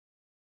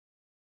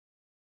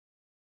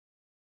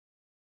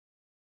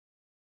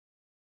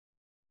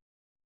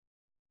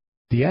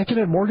The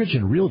Accunet Mortgage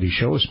and Realty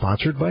Show is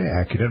sponsored by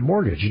Accunet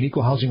Mortgage, an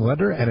equal housing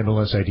lender at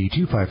MLS ID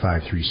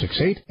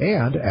 255368,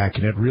 and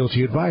Accunet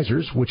Realty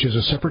Advisors, which is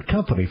a separate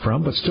company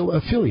from but still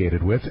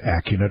affiliated with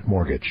Accunet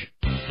Mortgage.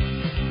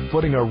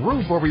 Putting a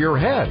roof over your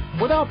head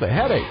without the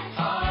headache.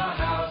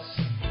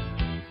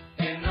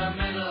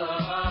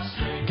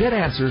 Get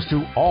answers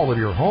to all of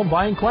your home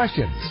buying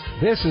questions.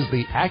 This is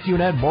the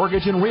Accunet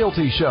Mortgage and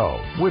Realty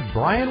Show with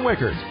Brian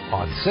Wickert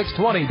on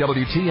 620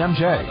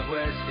 WTMJ.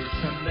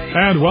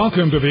 And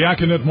welcome to the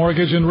Accunet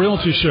Mortgage and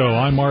Realty Show.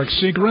 I'm Mark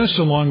Segrist,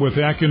 along with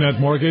Accunet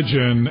Mortgage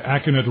and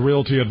Accunet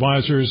Realty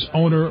Advisors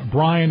owner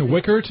Brian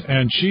Wickert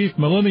and Chief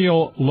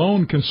Millennial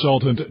Loan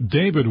Consultant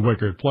David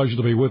Wickert. Pleasure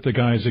to be with the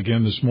guys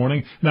again this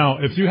morning. Now,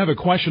 if you have a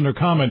question or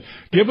comment,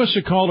 give us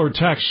a call or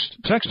text.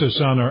 Text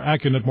us on our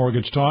Accunet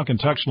Mortgage Talk and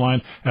text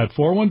line at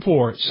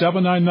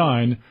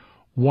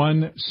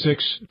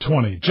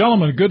 414-799-1620.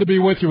 Gentlemen, good to be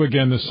with you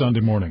again this Sunday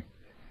morning.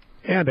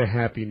 And a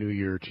Happy New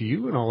Year to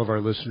you and all of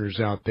our listeners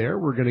out there.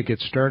 We're going to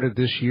get started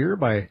this year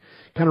by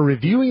kind of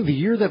reviewing the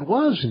year that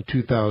was in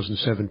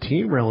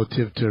 2017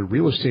 relative to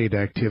real estate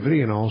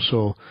activity and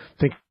also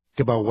think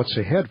about what's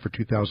ahead for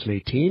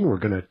 2018. We're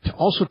going to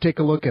also take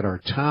a look at our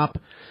top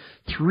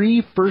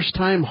 3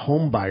 first-time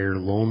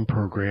homebuyer loan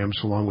programs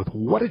along with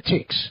what it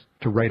takes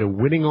to write a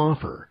winning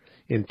offer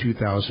in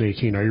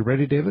 2018. Are you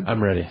ready, David?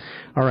 I'm ready.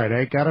 All right.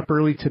 I got up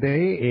early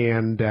today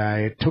and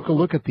I took a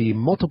look at the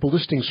multiple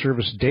listing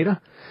service data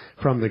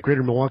from the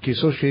Greater Milwaukee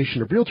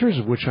Association of Realtors,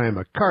 of which I am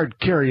a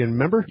card-carrying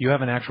member. You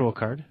have an actual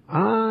card?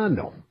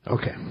 No.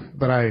 Okay.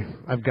 But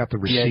I've got the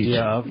receipt. The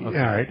idea of? Okay. All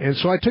right. And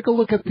so I took a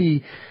look at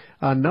the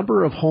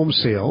number of home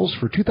sales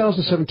for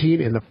 2017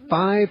 in the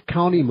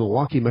 5-county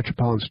Milwaukee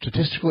metropolitan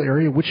statistical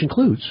area, which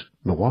includes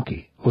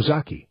Milwaukee,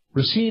 Ozaukee,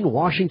 Racine,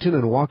 Washington,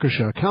 and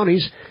Waukesha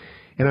counties.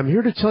 And I'm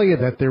here to tell you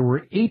that there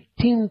were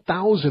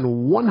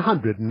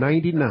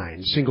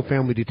 18,199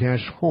 single-family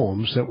detached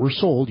homes that were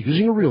sold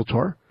using a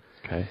realtor.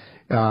 Okay.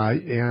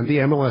 And the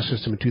MLS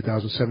system in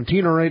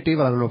 2017. All right,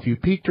 David, I don't know if you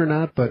peaked or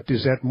not, but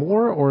is that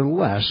more or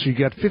less? You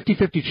got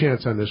 50-50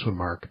 chance on this one,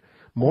 Mark.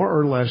 More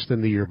or less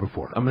than the year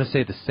before? I'm going to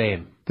say the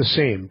same. The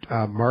same.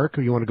 Mark,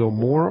 you want to go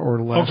more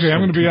or less? Okay,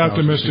 I'm going to be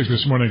optimistic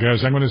this morning,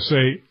 guys. I'm going to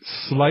say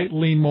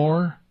slightly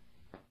more.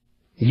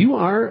 You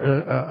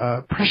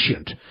are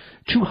prescient.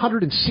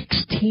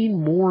 216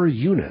 more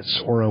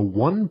units, or a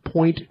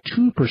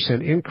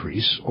 1.2%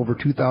 increase over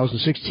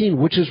 2016,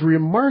 which is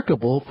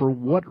remarkable for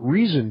what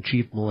reason,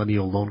 Chief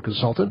Millennial Loan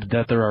Consultant?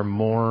 That there are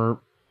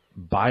more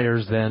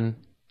buyers than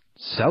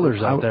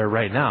sellers out there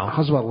right now.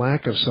 How's about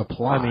lack of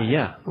supply? I mean,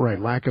 yeah. Right,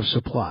 lack of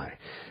supply.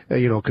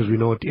 Because we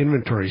know the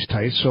inventory is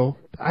tight. So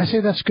I say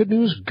that's good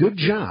news. Good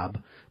job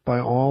by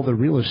all the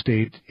real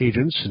estate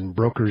agents and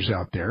brokers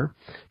out there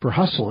for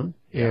hustling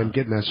and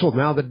getting that sold.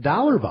 Now, the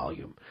dollar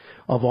volume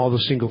of all the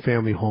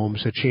single-family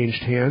homes that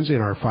changed hands in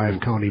our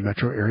 5-county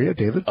metro area,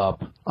 David?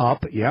 Up,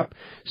 yep.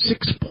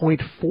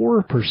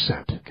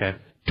 6.4%. Okay.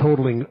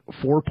 Totaling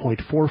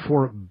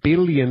 $4.44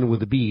 billion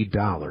with a B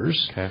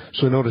dollars. Okay.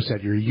 So notice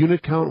that your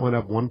unit count went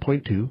up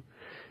 1.2.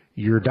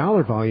 Your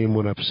dollar volume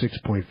went up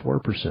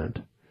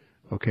 6.4%.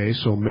 Okay,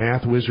 so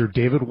math wizard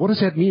David, what does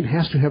that mean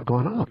has to have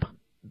gone up?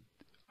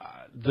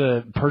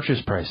 The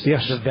purchase price.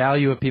 Yes. The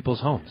value of people's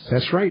homes.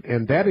 That's right,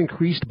 and that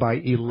increased by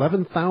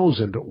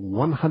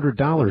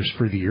 $11,100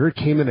 for the year. It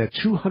came in at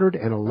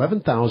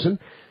 $211,000.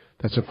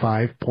 That's a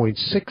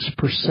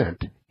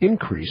 5.6%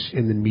 increase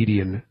in the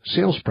median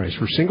sales price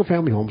for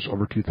single-family homes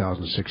over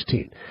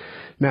 2016.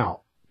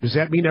 Now, does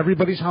that mean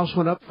everybody's house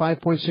went up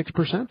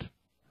 5.6%?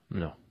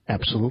 No.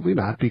 Absolutely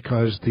not,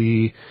 because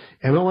the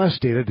MLS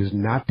data does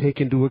not take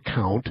into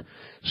account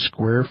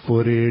square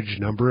footage,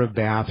 number of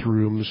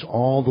bathrooms,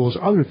 all those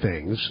other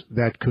things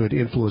that could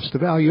influence the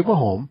value of a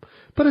home.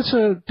 But it's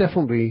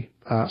definitely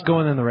it's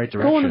going in the right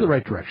direction. Going in the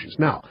right directions.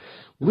 Now,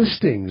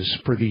 listings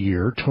for the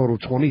year total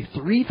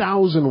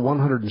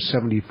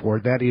 23,174.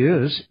 That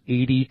is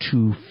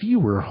 82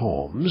 fewer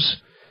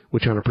homes,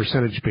 which on a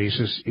percentage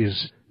basis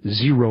is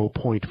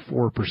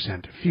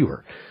 0.4%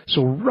 fewer.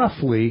 So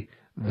roughly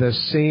the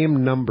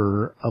same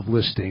number of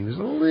listings,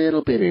 a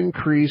little bit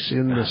increase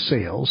in the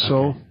sales. Okay.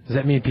 So does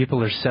that mean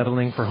people are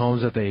settling for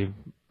homes that they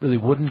really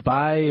wouldn't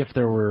buy if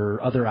there were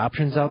other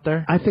options out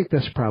there? I think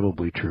that's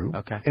probably true.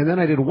 Okay. And then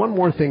I did one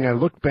more thing. I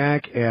looked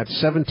back at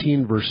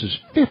 17 versus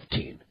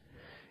 15.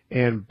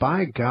 And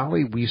by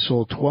golly, we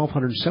sold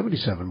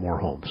 1,277 more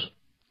homes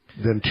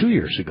than 2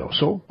 years ago.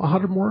 So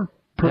 100 more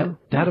per.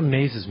 That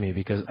amazes me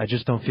because I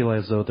just don't feel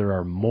as though there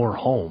are more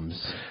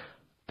homes.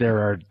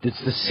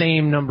 It's the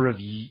same number of,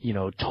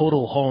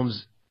 total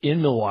homes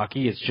in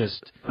Milwaukee. It's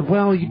just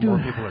more people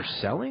are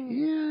selling?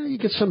 Yeah, you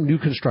get some new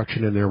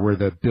construction in there where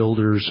the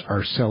builders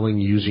are selling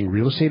using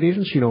real estate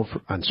agents,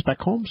 on spec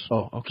homes.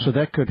 Oh, okay. So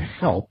that could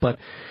help. But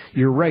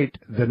you're right,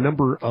 the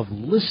number of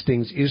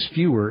listings is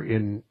fewer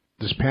in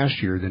this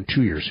past year than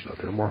 2 years ago.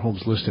 There are more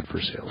homes listed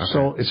for sale. Okay.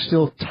 So it's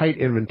still tight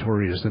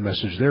inventory is the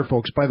message there,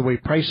 folks. By the way,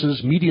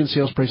 prices, median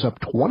sales price up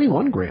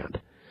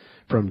 $21,000.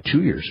 From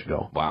 2 years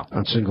ago. Wow.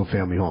 On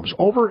single-family homes.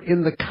 Over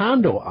in the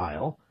condo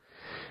aisle,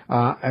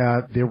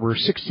 There were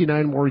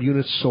 69 more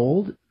units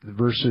sold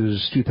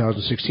versus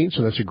 2016,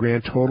 so that's a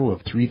grand total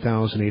of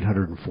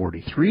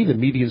 3,843. The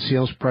median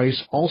sales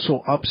price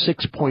also up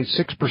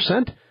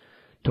 6.6%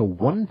 to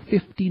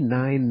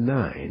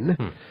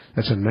 $159,900.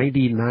 That's a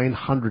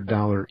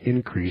 $9,900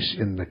 increase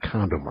in the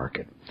condo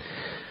market.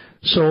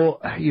 So,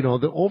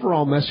 the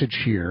overall message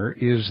here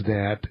is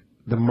that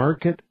the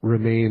market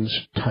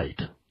remains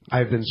tight.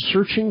 I've been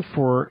searching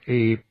for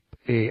I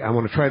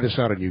want to try this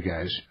out on you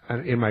guys.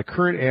 In my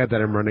current ad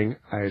that I'm running,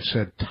 I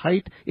said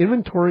tight.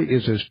 Inventory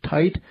is as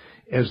tight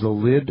as the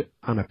lid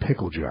on a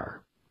pickle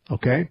jar.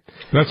 Okay?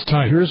 That's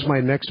tight. Here's my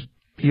next,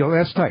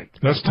 that's tight.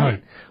 That's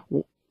tight.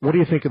 What do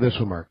you think of this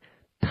one, Mark?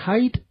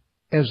 Tight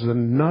as the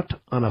nut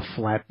on a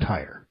flat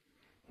tire.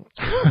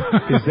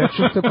 Is that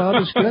just about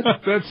as good?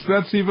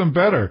 That's even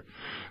better.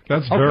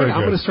 That's very good.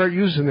 I'm going to start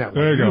using that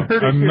one. There you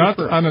go. A nut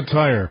on a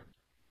tire.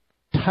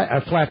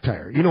 A flat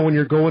tire. When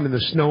you're going in the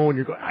snow and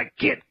you're going, I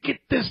can't get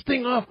this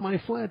thing off my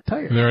flat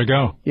tire. There you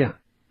go. Yeah.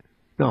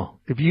 No.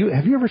 Have you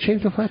ever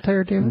changed a flat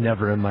tire, Dan?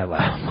 Never in my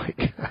life. Oh my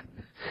God.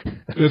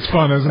 It's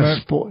fun, isn't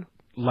it?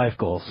 Life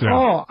goals. Yeah.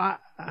 Oh,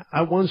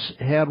 I once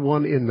had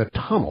one in the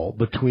tunnel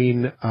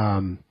between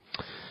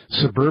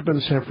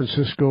suburban San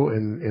Francisco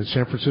and in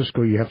San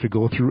Francisco. You have to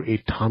go through a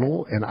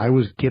tunnel, and I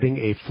was getting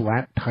a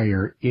flat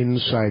tire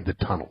inside the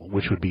tunnel,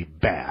 which would be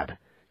bad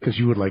because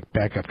you would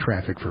back up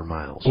traffic for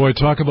miles. Boy,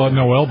 talk about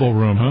no elbow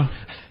room, huh?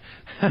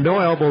 No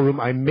elbow room.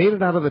 I made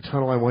it out of the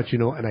tunnel, I want you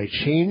to know, and I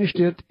changed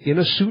it in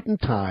a suit and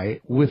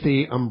tie with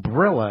a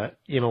umbrella,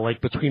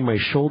 between my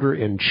shoulder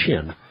and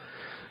chin.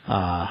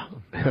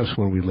 That's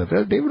when we lived.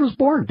 David was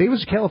born.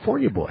 David's a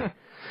California boy.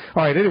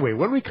 All right, anyway,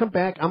 when we come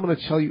back, I'm going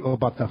to tell you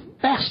about the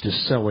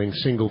fastest-selling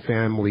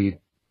single-family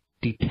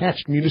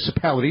detached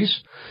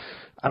municipalities.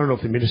 I don't know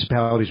if the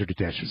municipalities are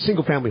detached,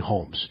 single-family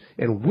homes,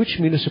 and which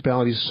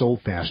municipalities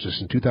sold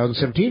fastest in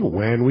 2017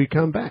 when we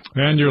come back.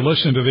 And you're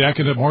listening to the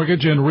Accunet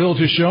Mortgage and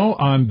Realty Show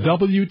on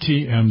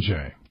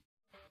WTMJ.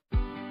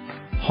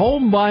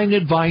 Home buying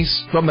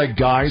advice from the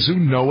guys who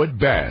know it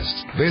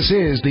best. This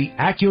is the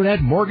Accunet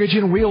Mortgage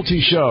and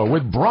Realty Show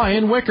with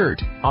Brian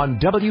Wickert on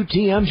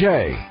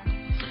WTMJ.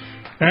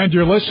 And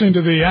you're listening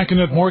to the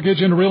Accunet Mortgage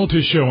and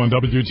Realty Show on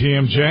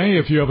WTMJ.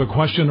 If you have a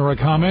question or a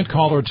comment,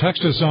 call or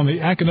text us on the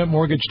Accunet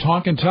Mortgage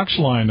Talk and Text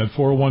line at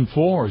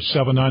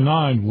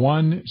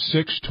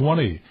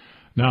 414-799-1620.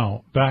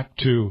 Now, back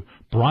to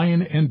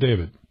Brian and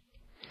David.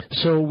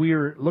 So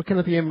we're looking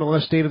at the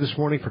MLS data this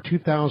morning for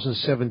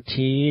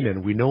 2017,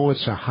 and we know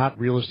it's a hot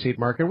real estate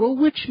market. Well,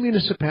 which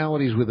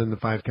municipalities within the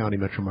five-county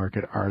metro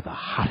market are the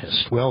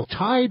hottest? Well,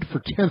 tied for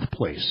 10th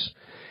place.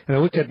 And I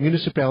looked at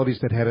municipalities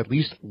that had at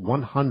least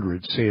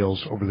 100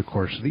 sales over the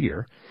course of the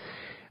year.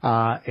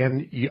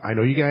 And I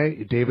know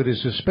David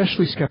is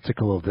especially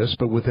skeptical of this,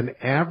 but with an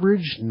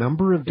average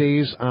number of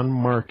days on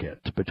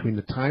market between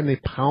the time they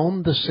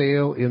pound the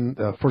sale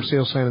for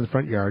sale sign in the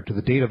front yard to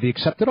the date of the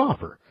accepted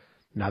offer,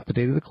 not the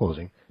date of the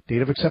closing,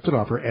 date of accepted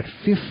offer at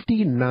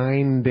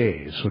 59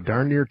 days, so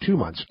darn near 2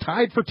 months,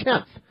 tied for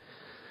 10th.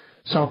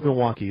 South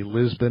Milwaukee,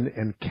 Lisbon,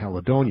 and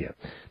Caledonia.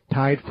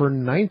 Tied for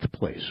 9th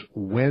place,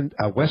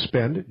 West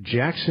Bend,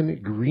 Jackson,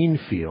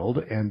 Greenfield,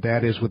 and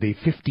that is with a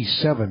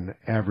 57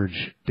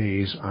 average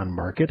days on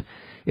market.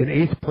 In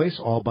 8th place,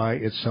 all by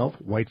itself,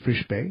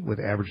 Whitefish Bay, with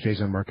average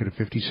days on market of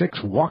 56.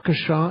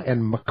 Waukesha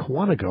and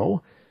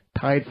Mukwonago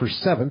tied for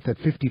 7th at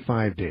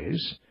 55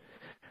 days.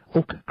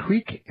 Oak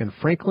Creek and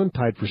Franklin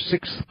tied for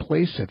 6th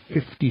place at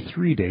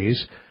 53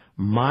 days.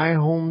 My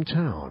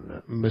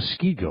hometown,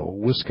 Muskego,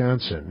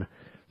 Wisconsin,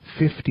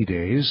 50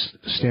 days,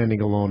 standing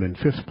alone in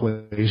 5th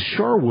place.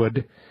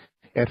 Shorewood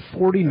at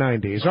 49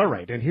 days. All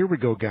right, and here we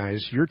go,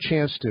 guys. Your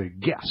chance to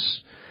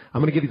guess.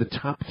 I'm going to give you the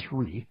top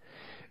 3,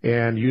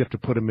 and you have to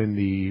put them in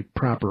the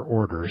proper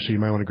order, so you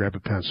might want to grab a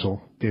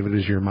pencil. David,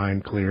 is your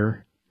mind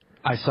clear?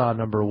 I saw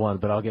number 1,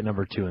 but I'll get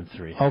number 2 and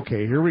 3.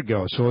 Okay, here we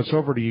go. So it's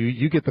over to you.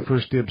 You get the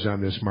first dibs on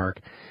this,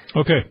 Mark.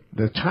 Okay.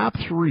 The top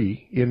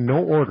 3 in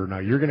no order. Now,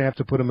 you're going to have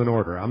to put them in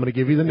order. I'm going to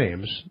give you the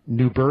names.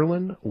 New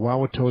Berlin,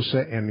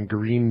 Wauwatosa, and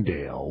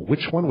Greendale.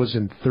 Which one was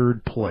in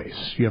 3rd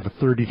place? You have a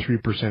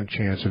 33%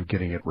 chance of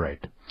getting it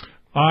right.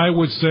 I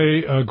would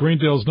say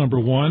Greendale's number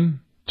 1,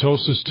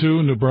 Tosa's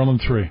 2, New Berlin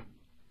 3.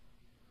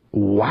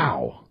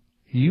 Wow.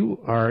 You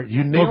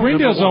nailed Well,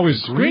 Greendale's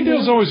always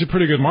a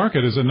pretty good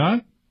market, is it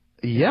not?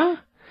 Yeah,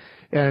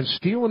 and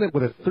stealing it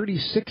with a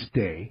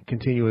 36-day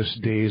continuous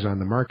days on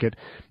the market.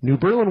 New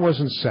Berlin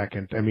wasn't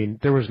second. I mean,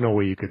 there was no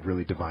way you could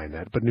really divine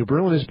that. But New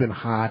Berlin has been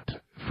hot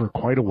for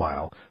quite a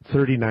while,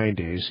 39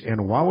 days, and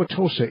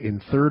Wauwatosa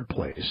in 3rd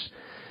place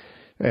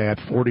at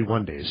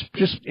 41 days.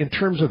 Just in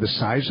terms of the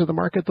size of the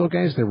market, though,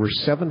 guys, there were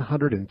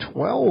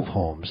 712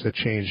 homes that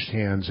changed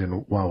hands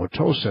in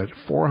Wauwatosa,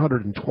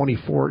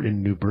 424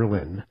 in New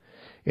Berlin,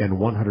 and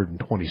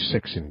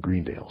 126 in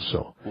Greendale.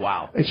 So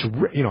wow, it's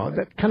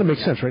that kind of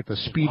makes sense, right? The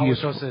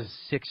speediest. Wauwatosa is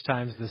 6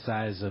 times the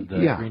size of the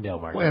Greendale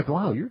market. Well,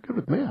 wow, you're good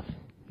with math.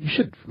 You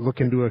should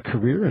look into a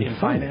career in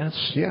finance.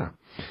 Yeah.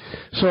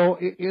 So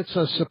it's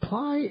a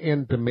supply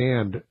and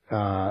demand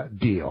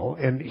deal.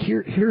 And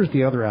here's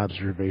the other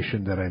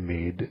observation that I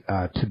made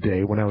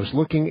today when I was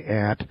looking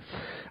at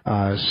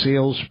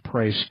sales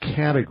price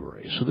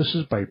categories. So this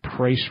is by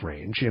price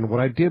range. And what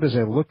I did is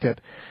I looked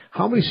at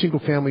how many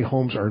single-family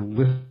homes are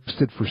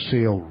listed for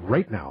sale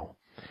right now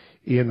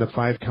in the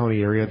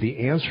 5-county area.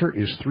 The answer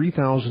is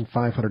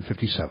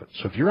 3,557.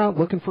 So if you're out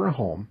looking for a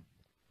home,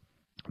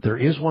 there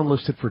is one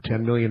listed for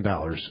 $10 million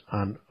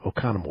on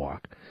Oconomowoc.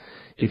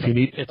 If you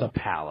need, it's a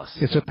palace.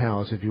 It's a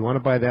palace. If you want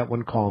to buy that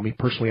one, call me.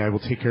 Personally, I will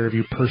take care of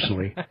you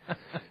personally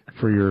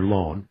for your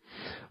loan.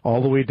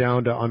 All the way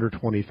down to under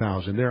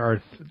 20,000. There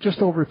are just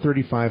over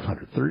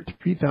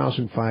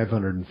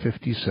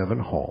 3,557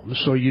 homes.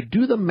 So you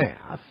do the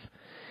math,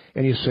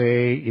 and you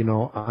say, you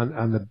know,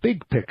 on the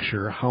big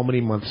picture, how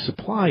many months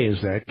supply is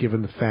that,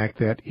 given the fact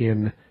that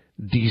in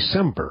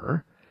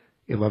December,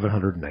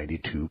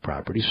 1,192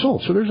 properties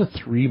sold. So there's a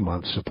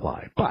 3-month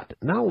supply. But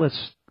now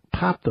let's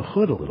pop the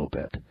hood a little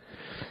bit.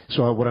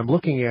 So what I'm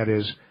looking at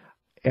is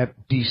at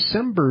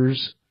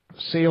December's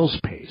sales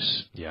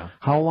pace. Yeah.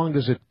 How long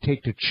does it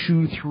take to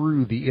chew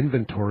through the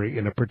inventory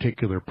in a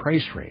particular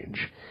price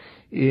range?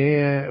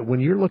 When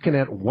you're looking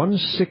at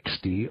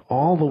 160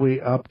 all the way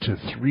up to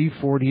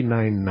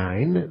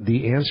 349.9,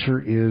 the answer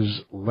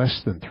is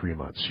less than 3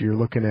 months. You're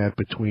looking at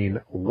between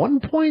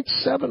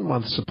 1.7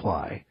 month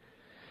supply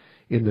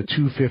in the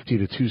 250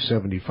 to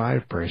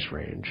 275 price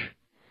range,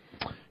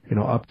 you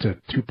know, up to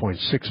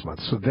 2.6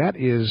 months. So that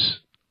is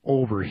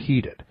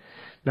overheated.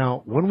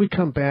 Now, when we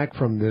come back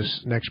from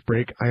this next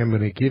break, I am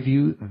going to give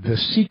you the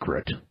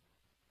secret,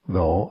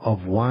 though,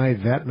 of why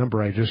that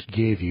number I just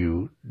gave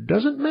you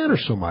doesn't matter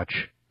so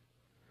much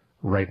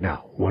right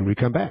now when we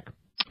come back.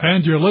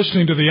 And you're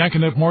listening to the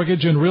Accunet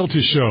Mortgage and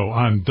Realty Show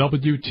on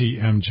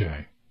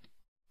WTMJ.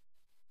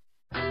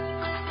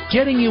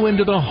 Getting you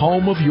into the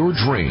home of your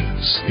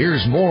dreams.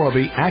 Here's more of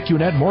the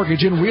Accunet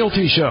Mortgage and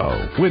Realty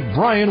Show with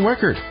Brian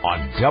Wickert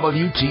on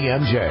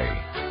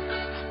WTMJ.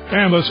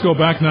 And let's go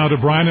back now to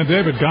Brian and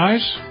David.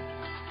 Guys?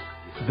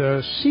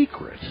 The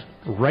secret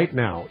right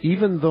now,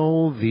 even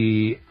though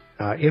the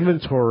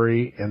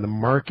inventory and the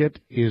market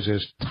is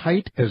as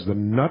tight as the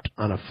nut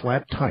on a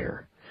flat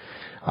tire,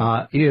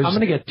 is... I'm going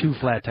to get 2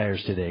 flat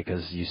tires today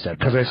because you said that.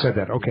 Because I said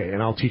that. Okay,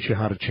 and I'll teach you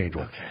how to change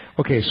one.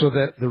 Okay, so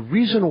the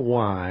reason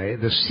why,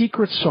 the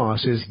secret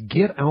sauce is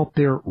get out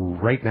there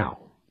right now.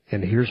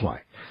 And here's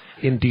why.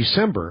 In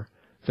December,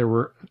 there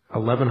were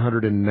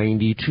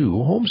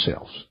 1,192 home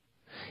sales.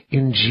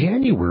 In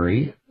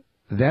January,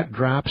 that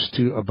drops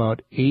to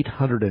about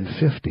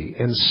 850,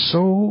 and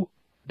so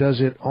does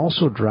it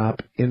also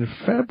drop in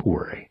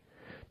February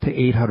to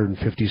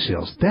 850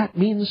 sales. That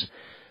means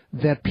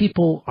that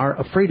people are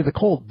afraid of the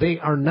cold. They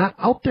are not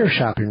out there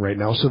shopping right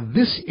now, so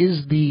this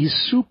is the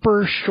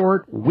super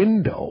short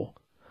window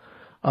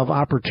of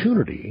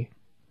opportunity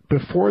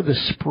before the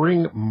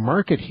spring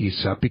market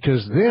heats up,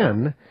 because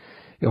then...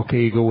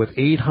 Okay, you go with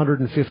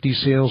 850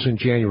 sales in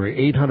January,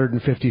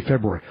 850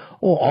 February.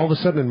 Oh, all of a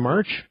sudden in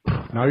March,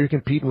 now you're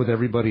competing with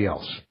everybody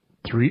else.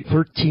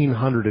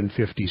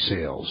 1,350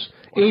 sales.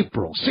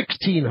 April,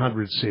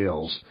 1,600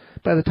 sales.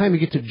 By the time you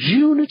get to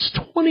June, it's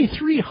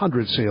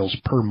 2,300 sales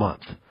per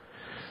month.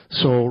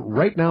 So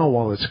right now,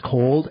 while it's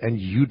cold and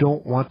you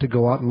don't want to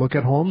go out and look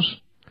at homes,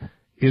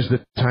 is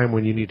the time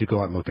when you need to go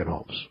out and look at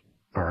homes.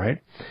 All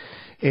right?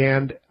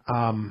 And,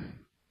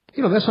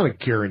 you know, that's not a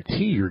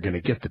guarantee you're going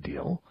to get the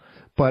deal.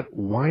 But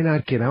why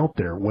not get out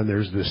there when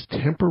there's this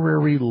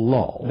temporary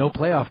lull? No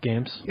playoff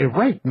games.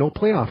 Right, no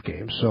playoff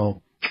games.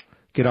 So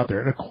get out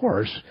there. And, of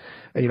course,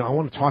 you know, I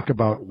want to talk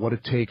about what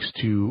it takes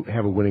to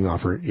have a winning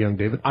offer. Young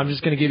David? I'm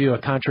just going to give you a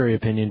contrary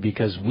opinion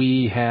because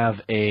we have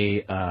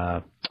a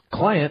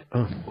client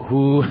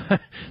who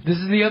this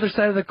is the other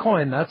side of the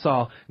coin, that's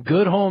all.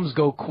 Good homes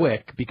go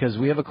quick because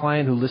we have a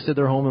client who listed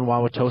their home in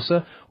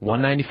Wauwatosa,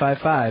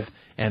 195.5,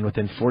 and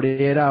within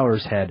 48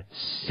 hours had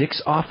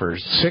 6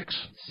 offers.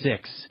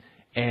 6?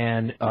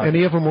 And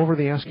any of them over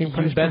the asking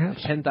price,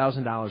 perhaps?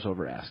 $10,000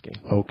 over asking.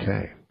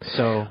 Okay.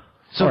 So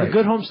the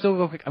good homes still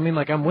go quick. I mean,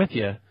 like, I'm with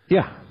you.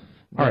 Yeah.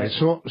 All right.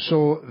 So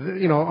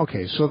you know,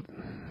 okay. So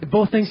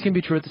both things can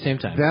be true at the same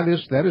time. That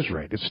is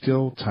right. It's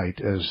still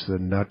tight as the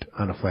nut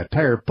on a flat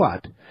tire.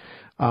 But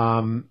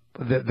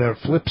the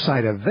flip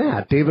side of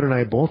that, David and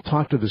I both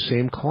talked to the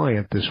same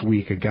client this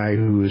week, a guy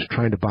who is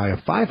trying to buy a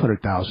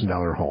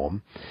 $500,000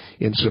 home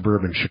in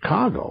suburban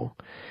Chicago,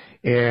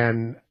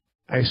 and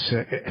I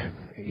said,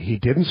 he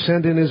didn't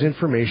send in his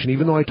information,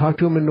 even though I talked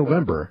to him in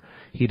November.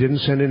 He didn't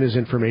send in his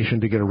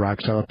information to get a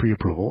rock-solid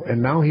pre-approval,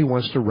 and now he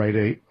wants to write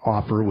a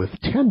offer with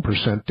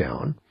 10%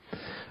 down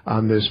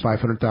on this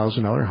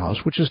 $500,000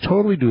 house, which is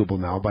totally doable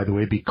now, by the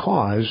way,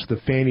 because the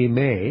Fannie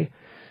Mae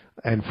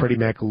and Freddie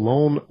Mac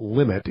loan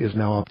limit is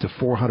now up to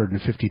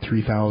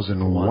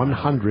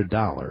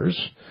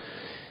 $453,100.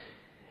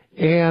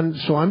 And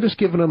so I'm just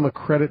giving him a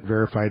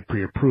credit-verified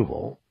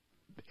pre-approval.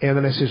 And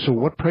then I said, so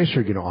what price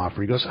are you going to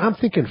offer? He goes, I'm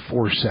thinking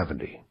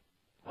 $470.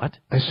 What?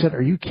 I said,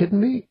 are you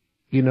kidding me?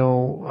 You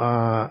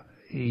know,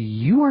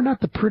 you are not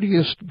the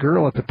prettiest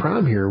girl at the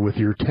prom here with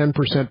your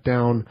 10%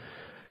 down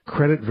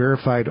credit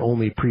verified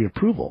only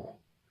pre-approval.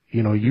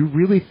 You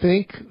really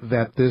think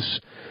that this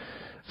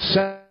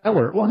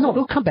seller, well, no,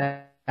 they'll come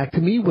back to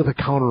me with a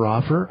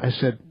counteroffer. I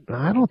said,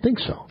 I don't think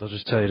so. They'll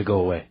just tell you to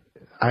go away.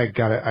 I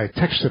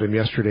texted him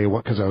yesterday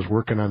because I was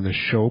working on this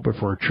show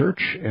before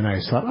church, and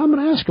I thought, I'm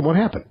going to ask him what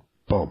happened.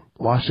 Boom.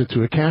 Lost it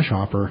to a cash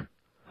offer.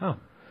 Oh.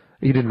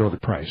 He didn't know the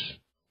price.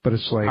 But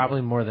it's like...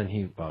 Probably more than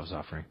he was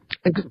offering.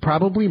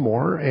 Probably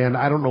more, and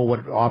I don't know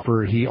what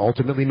offer he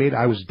ultimately made.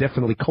 I was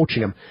definitely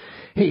coaching him.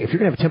 Hey, if you're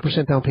going to have a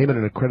 10% down payment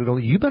and a credit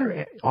only, you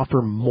better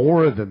offer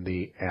more than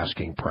the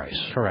asking price.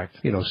 Correct.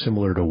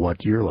 Similar to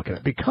what you're looking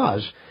at.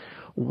 Because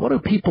what do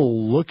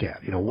people look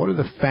at? What are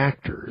the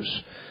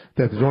factors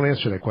that... Don't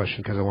answer that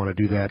question because I want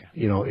to do that,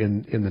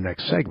 in the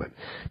next segment.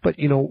 But,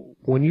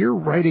 when you're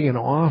writing an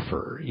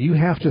offer, you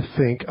have to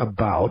think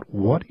about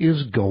what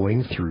is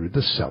going through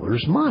the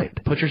seller's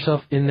mind. Put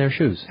yourself in their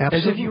shoes. Absolutely.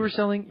 As if you were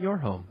selling your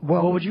home.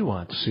 Well, what would you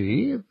want?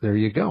 See, there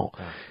you go.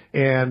 Yeah.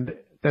 And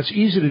that's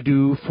easy to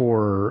do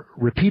for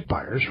repeat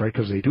buyers, right,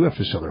 because they do have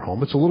to sell their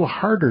home. It's a little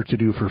harder to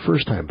do for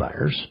first-time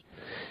buyers.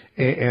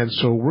 And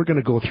so we're going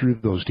to go through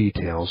those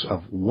details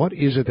of what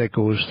is it that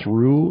goes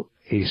through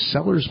a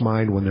seller's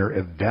mind when they're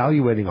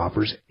evaluating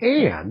offers.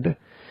 And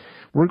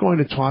we're going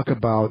to talk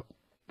about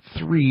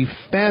 3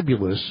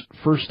 fabulous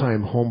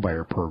first-time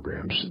homebuyer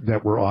programs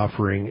that we're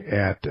offering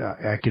at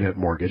Accunet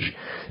Mortgage,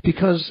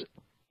 because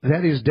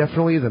that is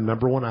definitely the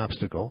number one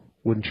obstacle,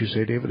 wouldn't you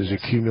say, David, is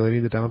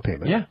accumulating the down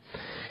payment. Yeah.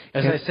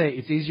 As I say,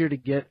 it's easier to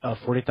get a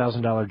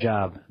 $40,000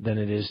 job than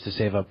it is to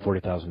save up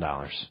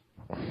 $40,000.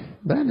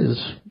 That is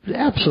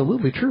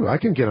absolutely true. I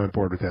can get on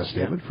board with that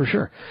statement for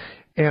sure.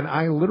 And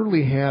I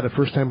literally had a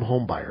first-time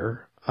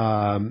homebuyer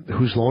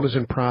whose loan is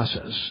in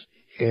process,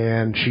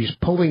 and she's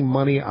pulling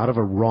money out of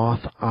a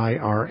Roth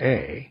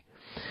IRA,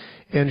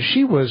 and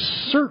she was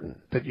certain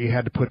that you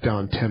had to put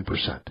down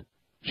 10%.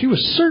 She was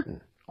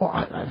certain. Oh,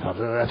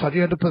 I thought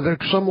you had to put,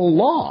 there's some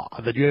law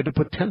that you had to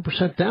put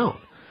 10% down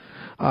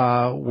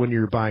when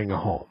you're buying a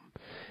home.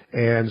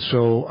 And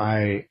so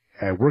I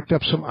worked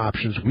up some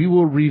options. We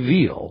will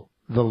reveal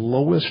the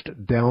lowest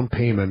down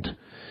payment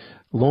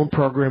loan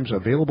programs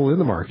available in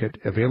the market,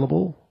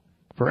 available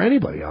for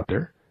anybody out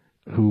there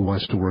who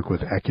wants to work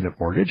with Accunet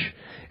Mortgage.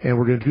 And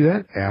we're going to do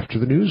that after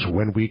the news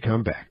when we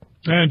come back.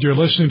 And you're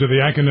listening to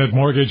the Accunet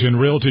Mortgage and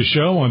Realty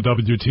Show on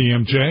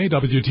WTMJ.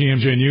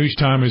 WTMJ News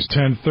time is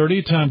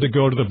 10:30. Time to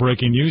go to the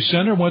Breaking News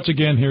Center. Once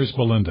again, here's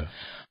Belinda.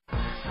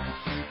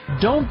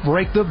 Don't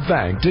break the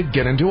bank to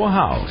get into a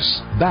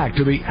house. Back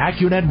to the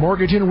Accunet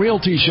Mortgage and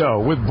Realty Show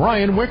with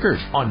Brian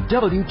Wickert on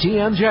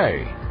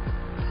WTMJ.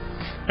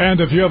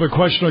 And if you have a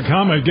question or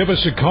comment, give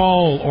us a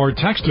call or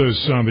text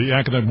us on the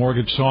Accunet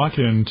Mortgage Talk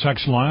and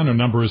text line. Our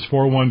number is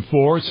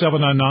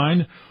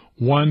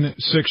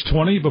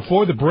 414-799-1620.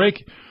 Before the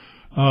break,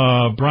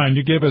 Brian,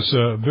 you gave us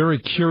a very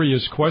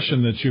curious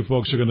question that you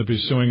folks are going to be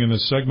suing in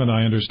this segment,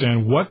 I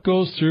understand. What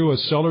goes through a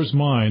seller's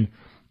mind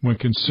when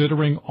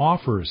considering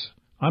offers?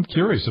 I'm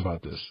curious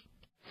about this.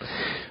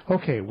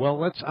 Okay,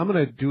 well, I'm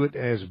going to do it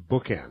as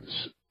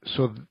bookends.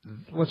 So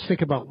let's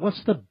think about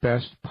what's the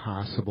best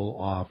possible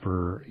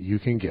offer you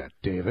can get,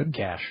 David?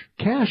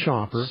 Cash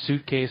offer.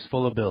 Suitcase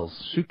full of bills.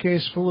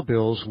 Suitcase full of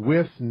bills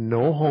with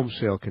no home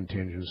sale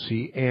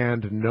contingency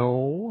and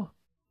no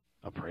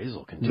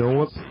appraisal contingency.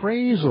 No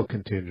appraisal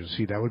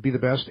contingency. That would be the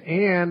best.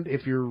 And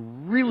if you're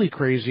really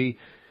crazy,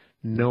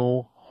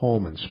 no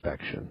home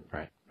inspection.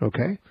 Right.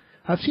 Okay?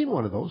 I've seen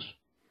one of those.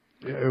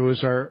 It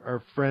was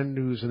our friend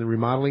who's in the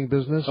remodeling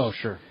business. Oh,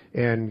 sure.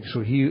 And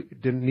so he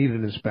didn't need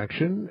an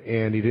inspection,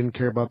 and he didn't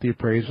care about the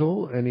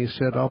appraisal, and he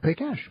said, I'll pay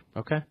cash.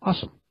 Okay.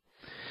 Awesome.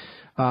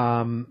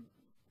 All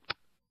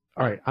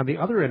right, on the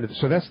other end of it,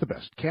 so that's the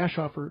best. Cash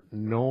offer,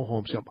 no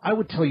home sale. I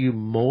would tell you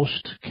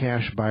most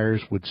cash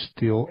buyers would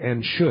still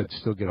and should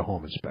still get a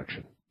home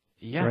inspection.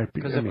 Yeah, right?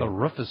 Because if the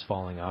roof is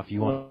falling off,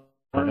 you want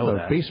to know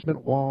that. The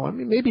basement wall, I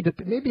mean, maybe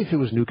if it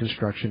was new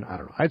construction, I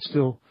don't know. I'd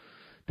still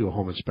do a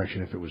home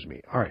inspection if it was me.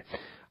 All right.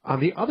 On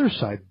the other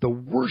side, the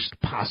worst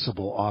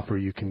possible offer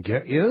you can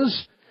get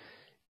is,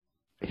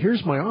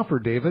 here's my offer,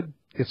 David.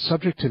 It's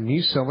subject to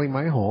me selling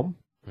my home.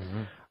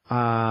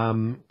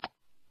 Mm-hmm.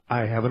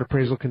 I have an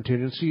appraisal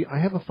contingency. I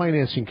have a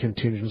financing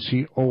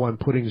contingency. Oh, I'm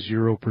putting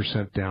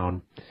 0%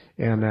 down.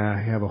 And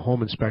I have a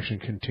home inspection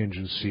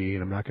contingency,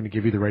 and I'm not going to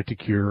give you the right to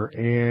cure.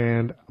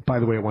 And, by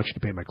the way, I want you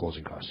to pay my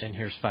closing costs. And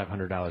here's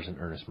 $500 in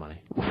earnest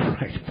money.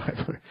 Right.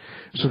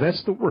 So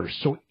that's the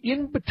worst. So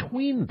in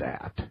between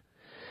that,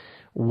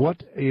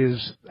 what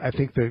is, I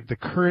think, the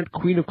current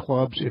Queen of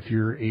Clubs, if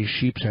you're a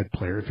sheep's head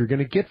player, if you're going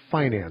to get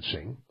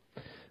financing,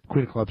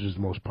 Queen of Clubs is the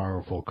most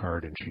powerful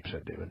card in sheep's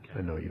head, David.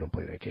 I know you don't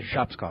play that game.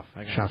 Schwarzkopf.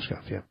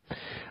 Schwarzkopf, yeah.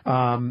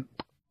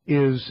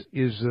 Is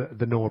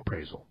the no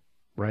appraisal,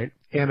 right?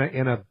 And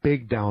a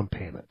big down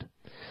payment.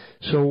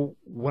 So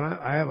when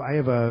I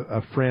have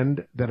a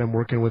friend that I'm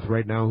working with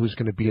right now who's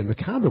going to be in the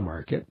condo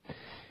market,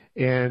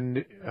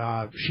 and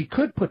she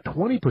could put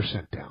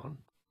 20% down,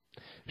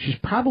 she's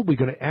probably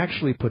going to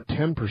actually put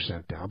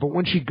 10% down. But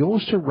when she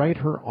goes to write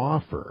her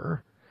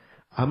offer,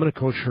 I'm going to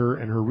coach her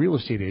and her real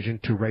estate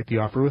agent to write the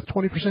offer with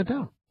 20%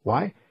 down.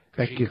 Why?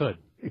 She could.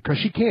 Because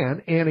she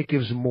can, and it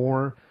gives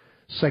more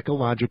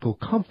psychological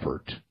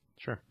comfort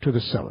to the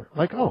seller.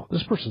 Like, oh,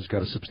 this person's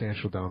got a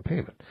substantial down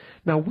payment.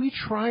 Now, we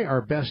try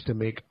our best to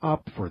make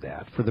up for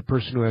that for the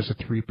person who has a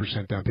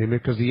 3% down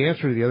payment, because the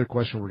answer to the other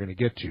question we're going to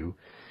get to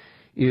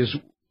is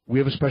we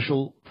have a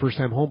special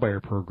first-time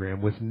homebuyer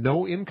program with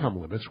no income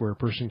limits where a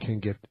person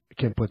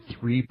can put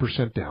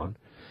 3% down.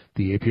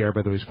 The APR,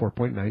 by the way, is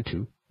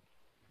 4.92.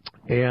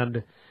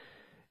 And,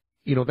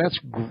 that's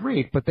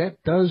great, but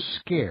that does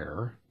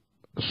scare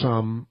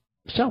some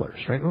sellers,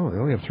 right? Oh, they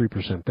only have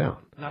 3% down.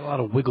 Not a lot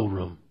of wiggle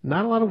room.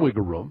 Not a lot of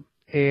wiggle room.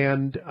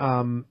 And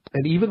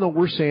even though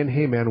we're saying,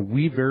 hey, man,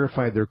 we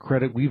verified their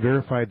credit, we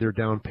verified their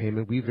down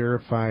payment, we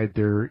verified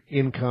their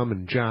income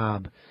and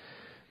job,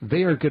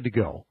 they are good to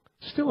go.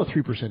 Still, a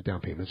 3% down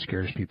payment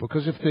scares people,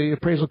 because if the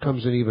appraisal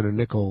comes in even a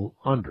nickel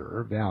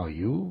under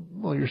value,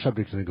 well, you're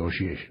subject to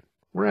negotiation.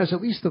 Whereas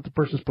at least if the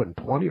person's putting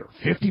 20 or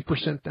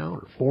 50% down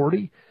or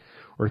 40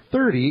 or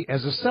 30,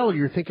 as a seller,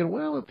 you're thinking,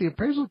 well, if the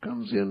appraisal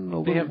comes in a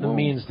little they have the low,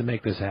 means to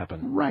make this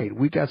happen. Right.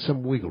 We got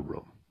some wiggle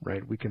room,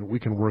 right? We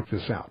can work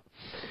this out.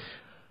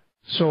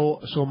 So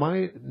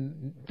my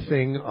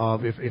thing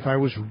of if I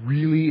was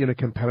really in a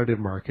competitive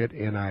market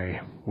and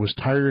I was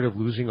tired of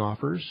losing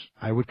offers,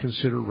 I would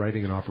consider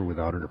writing an offer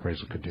without an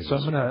appraisal contingency. So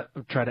I'm going to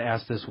try to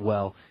ask this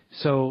well.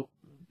 So,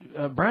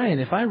 Brian,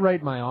 if I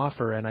write my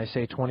offer and I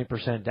say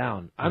 20%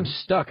 down, I'm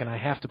stuck and I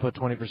have to put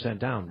 20%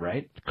 down,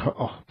 right?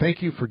 Oh,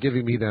 thank you for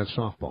giving me that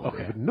softball. Okay.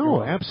 David.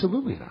 No,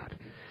 absolutely not.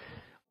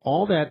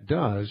 All that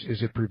does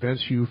is it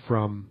prevents you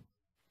from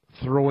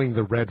throwing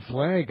the red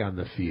flag on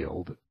the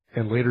field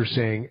and later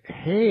saying,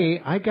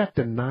 hey, I got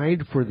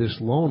denied for this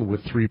loan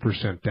with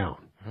 3% down.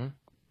 Mm-hmm.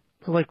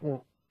 They're like,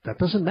 well, that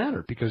doesn't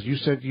matter because you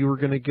said you were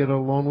going to get a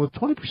loan with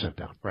 20%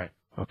 down. Right.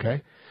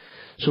 Okay?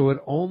 So it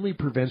only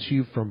prevents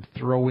you from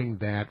throwing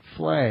that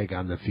flag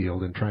on the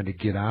field and trying to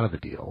get out of the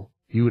deal.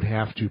 You would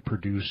have to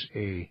produce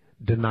a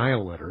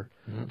denial letter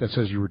that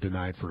says you were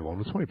denied for a loan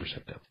with 20%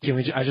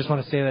 down. I just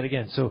want to say that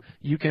again. So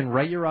you can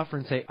write your offer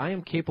and say, I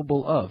am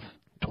capable of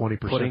 20%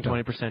 putting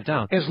down. 20%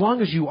 down. As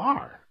long as you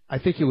are. I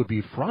think it would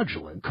be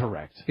fraudulent.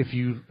 Correct. If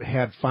you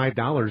had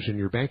 $5 in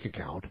your bank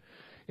account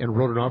and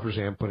wrote an offer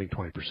saying I'm putting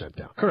 20%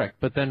 down. Correct.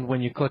 But then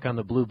when you click on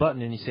the blue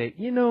button and you say,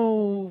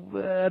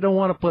 I don't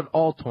want to put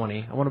all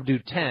 20. I want to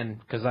do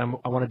 10 because I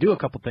want to do a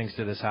couple things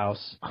to this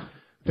house.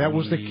 That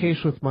was the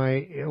case with my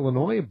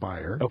Illinois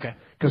buyer. Okay.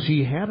 Because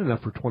he had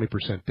enough for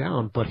 20%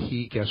 down, but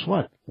he, guess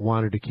what,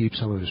 wanted to keep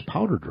some of his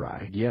powder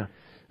dry. Yeah.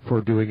 For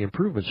doing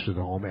improvements to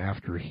the home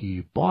after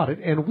he bought it.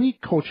 And we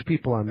coach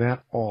people on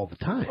that all the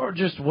time. Or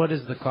just what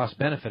is the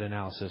cost-benefit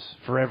analysis?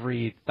 For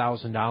every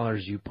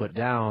 $1,000 you put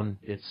down,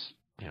 it's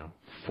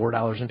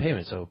 $4 in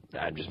payment. So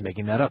I'm just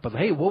making that up. But,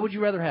 hey, what would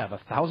you rather have,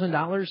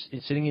 $1,000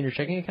 sitting in your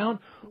checking account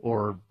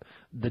or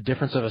the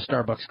difference of a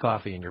Starbucks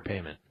coffee in your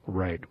payment?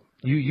 Right.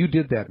 You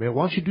did that, man.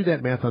 Why don't you do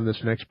that math on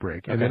this next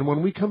break? And then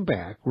when we come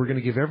back, we're going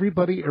to give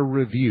everybody a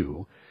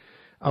review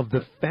of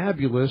the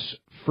fabulous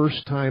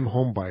first-time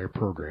homebuyer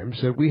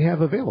programs that we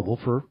have available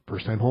for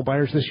first-time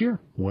homebuyers this year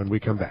when we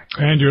come back.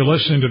 And you're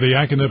listening to the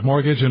Accunet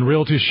Mortgage and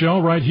Realty Show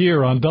right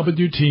here on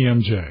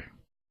WTMJ.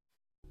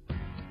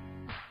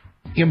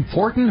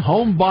 Important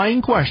home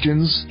buying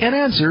questions and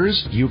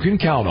answers you can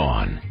count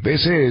on.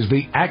 This is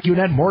the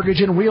Accunet Mortgage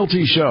and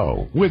Realty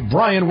Show with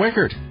Brian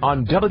Wickert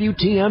on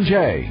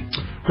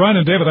WTMJ. Brian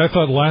and David, I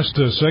thought last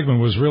segment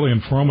was really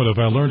informative.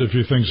 I learned a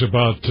few things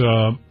about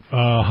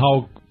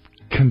how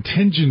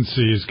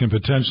contingencies can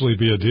potentially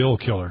be a deal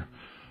killer.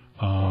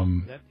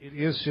 It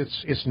is.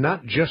 It's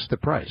not just the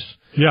price.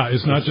 Yeah,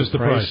 it's not just the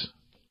price.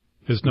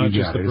 It's not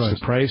just the price. It's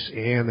the price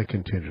and the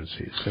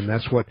contingencies, and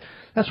that's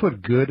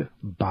what good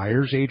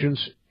buyers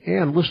agents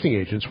and listing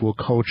agents will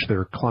coach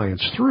their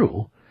clients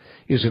through.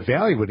 Is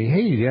evaluating.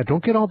 Hey, yeah,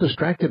 don't get all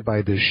distracted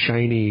by this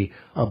shiny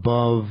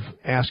above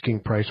asking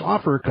price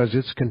offer because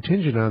it's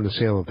contingent on the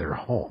sale of their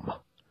home.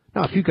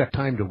 Now, if you've got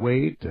time to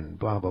wait and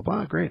blah, blah,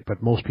 blah, great,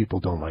 but most people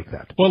don't like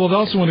that. Well, it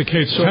also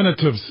indicates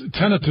tentative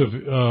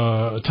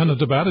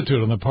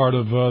attitude on the part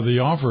of the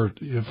offer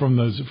from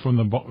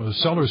the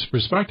seller's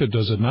perspective,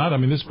 does it not? I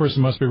mean, this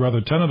person must be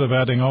rather tentative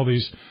adding all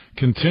these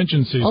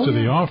contingencies to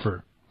the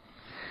offer.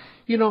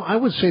 I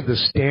would say the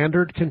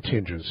standard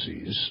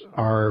contingencies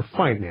are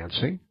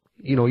financing.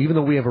 Even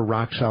though we have a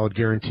rock-solid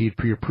guaranteed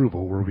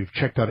pre-approval where we've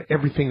checked out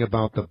everything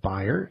about the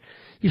buyer,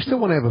 you still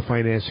want to have a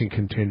financing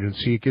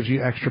contingency. It gives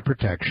you extra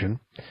protection.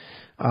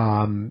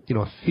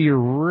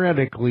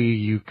 Theoretically,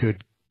 you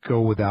could go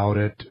without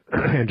it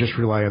and just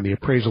rely on the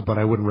appraisal, but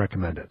I wouldn't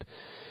recommend it.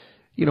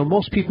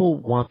 Most people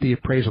want the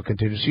appraisal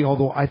contingency,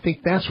 although I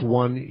think that's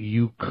one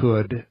you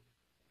could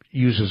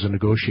use as a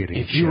negotiating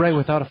chip. If you write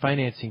without a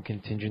financing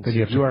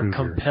contingency, you are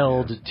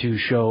compelled to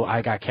show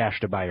I got cash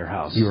to buy your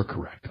house. You are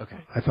correct. Okay.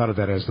 I thought of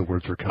that as the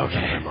words were coming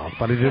out of my mouth,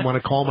 but I didn't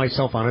want to call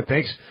myself on it.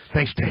 Thanks,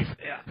 Dave.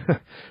 Yeah.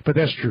 But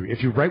that's true.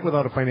 If you write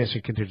without a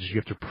financing contingency, you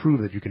have to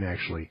prove that you can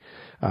actually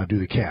do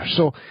the cash.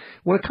 So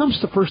when it comes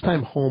to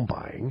first-time home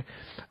buying,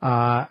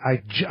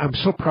 I'm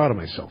so proud of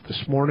myself.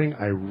 This morning,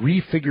 I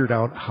refigured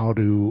out how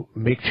to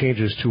make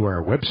changes to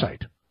our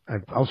website.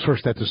 I've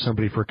outsourced that to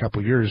somebody for a couple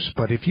of years.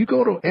 But if you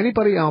go to,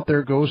 anybody out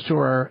there goes to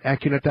our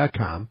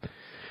Accunet.com,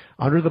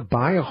 under the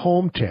Buy a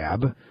Home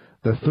tab,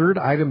 the third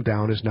item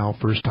down is now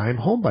first-time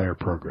homebuyer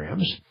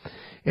programs.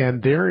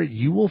 And there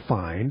you will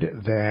find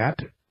that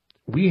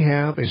we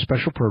have a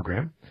special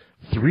program,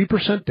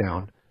 3%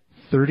 down,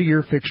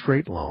 30-year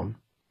fixed-rate loan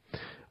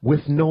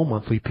with no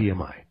monthly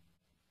PMI.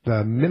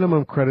 The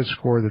minimum credit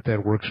score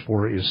that works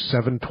for is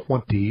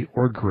 720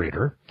 or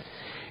greater.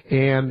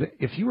 And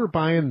if you were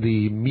buying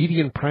the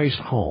median priced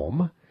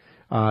home,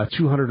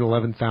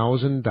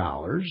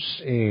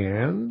 $211,000,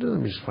 and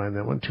let me just find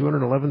that one,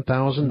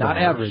 $211,000. Not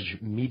average,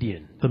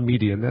 median. The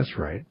median, that's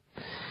right.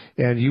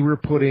 And you were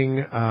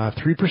putting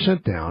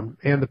 3% down,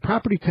 and the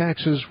property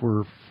taxes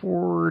were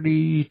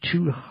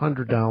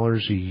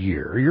 $4,200 a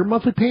year. Your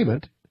monthly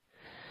payment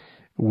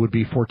would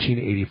be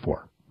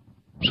 $1,484.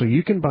 So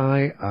you can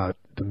buy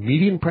the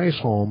median price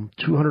home,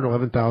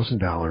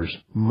 $211,000,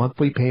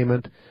 monthly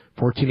payment,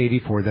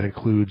 $1,484. That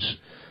includes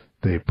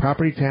the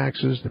property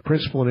taxes, the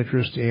principal and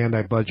interest, and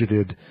I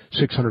budgeted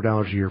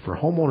 $600 a year for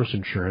homeowners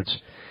insurance.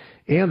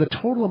 And the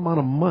total amount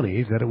of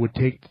money that it would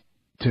take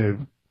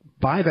to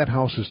buy that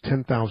house is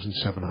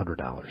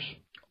 $10,700.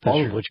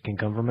 All of which can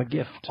come from a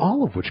gift.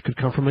 All of which could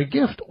come from a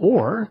gift,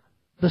 or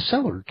the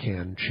seller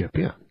can chip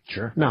in.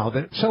 Sure. Now,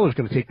 the seller's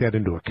going to take that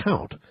into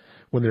account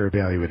when they're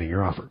evaluating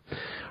your offer.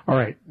 All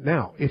right.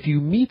 Now, if you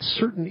meet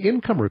certain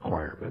income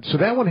requirements, so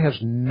that one has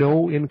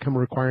no income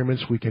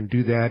requirements. We can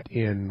do that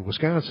in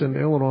Wisconsin,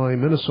 Illinois,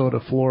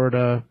 Minnesota,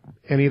 Florida,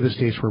 any of the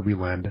states where we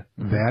lend.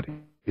 Mm-hmm. That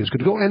is good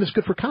to go, and it's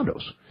good for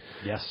condos.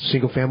 Yes.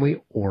 Single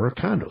family or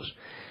condos.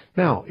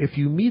 Now, if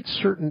you meet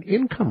certain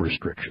income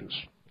restrictions,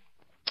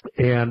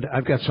 and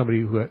I've got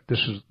somebody who, this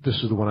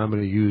is the one I'm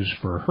going to use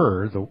for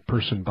her, the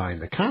person buying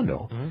the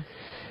condo, mm-hmm.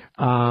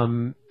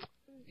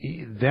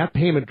 That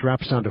payment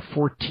drops down to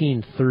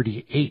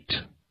 $1,438.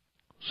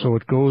 So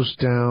it goes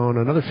down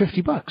another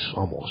 $50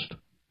 almost.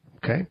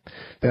 Okay?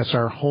 That's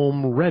our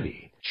Home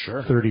Ready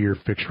 30-year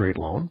fixed rate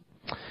loan,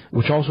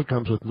 which also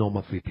comes with no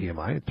monthly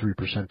PMI at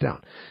 3%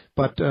 down.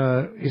 But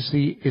is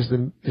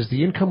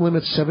the income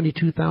limit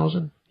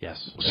 $72,000?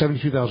 Yes.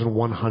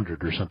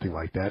 $72,100 or something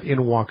like that in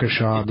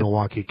Waukesha,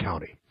 Milwaukee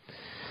County.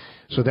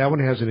 So that one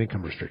has an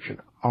income restriction.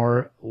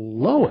 Our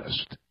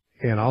lowest,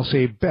 and I'll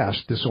say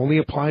best, this only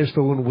applies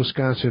though in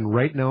Wisconsin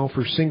right now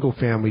for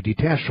single-family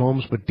detached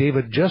homes, but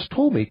David just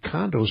told me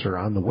condos are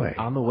on the way.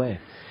 On the way.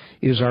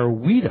 Is our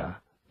WHEDA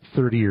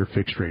 30-year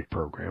fixed-rate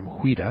program,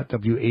 WHEDA,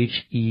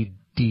 W-H-E-D-A.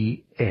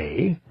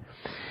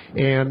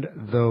 And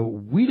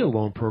the WHEDA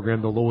loan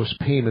program, the lowest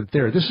payment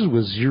there, this is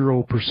with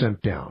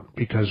 0% down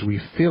because we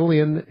fill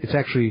in, it's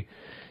actually,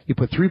 you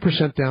put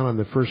 3% down on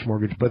the first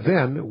mortgage, but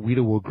then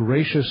WHEDA will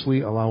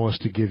graciously allow us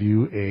to give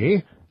you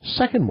a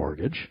second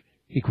mortgage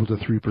equal to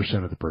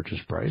 3% of the purchase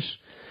price.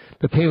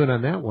 The payment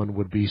on that one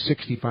would be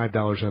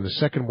 $65 on the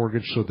second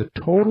mortgage, so the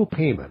total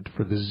payment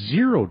for the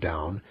zero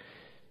down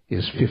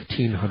is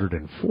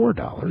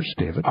 $1,504,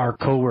 David. Our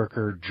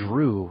coworker,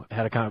 Drew,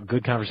 had a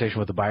good conversation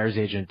with the buyer's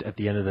agent at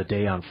the end of the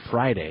day on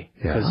Friday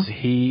because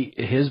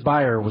his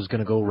buyer was going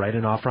to go write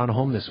an offer on a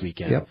home this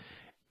weekend. Yep.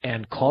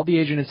 And called the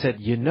agent and said,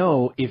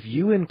 if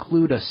you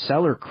include a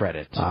seller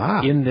credit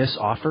in this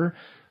offer,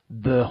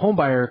 the home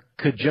buyer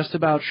could just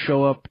about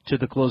show up to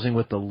the closing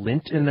with the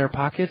lint in their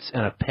pockets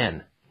and a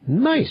pen.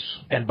 Nice.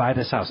 And buy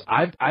this house.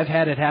 I've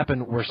had it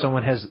happen where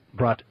someone has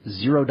brought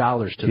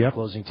 $0 to the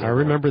closing table. I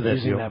remember that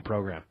using that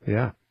program.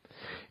 Yeah.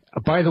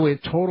 By the way,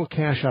 total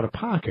cash out of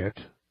pocket,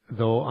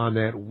 though, on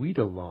that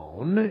WHEDA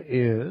loan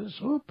is,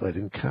 I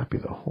didn't copy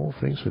the whole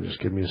thing, so just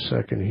give me a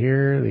second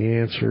here. The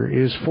answer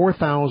is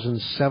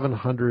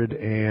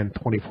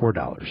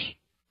 $4,724.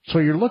 So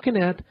you're looking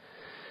at,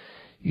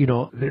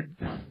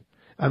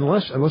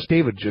 unless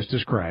David just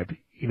described,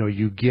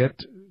 you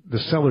get the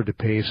seller to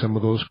pay some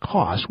of those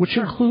costs, which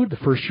include the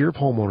first year of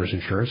homeowners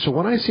insurance. So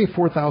when I say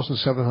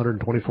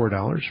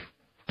 $4,724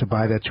 to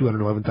buy that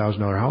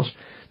 $211,000 house,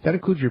 that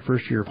includes your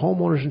first year of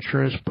homeowners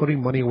insurance,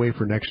 putting money away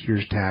for next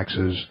year's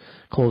taxes,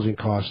 closing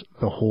costs,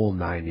 the whole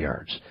 9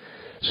 yards.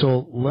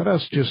 So let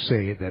us just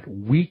say that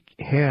we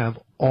have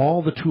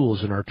all the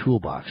tools in our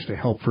toolbox to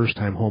help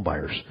first-time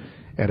homebuyers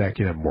at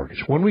Accunet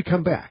Mortgage. When we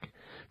come back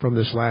from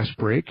this last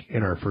break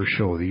in our first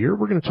show of the year,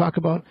 we're going to talk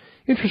about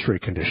interest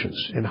rate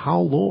conditions and how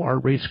low are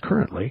rates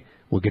currently.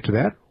 We'll get to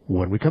that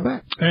when we come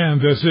back. And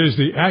this is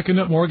the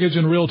Accunet Mortgage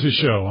and Realty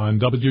Show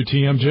on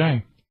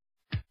WTMJ.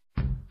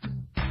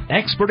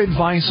 Expert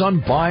advice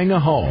on buying a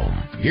home.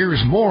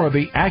 Here's more of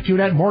the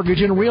Accunet Mortgage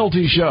and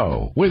Realty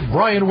Show with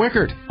Brian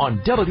Wickert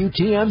on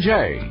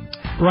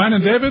WTMJ. Brian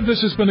and David,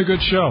 this has been a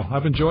good show.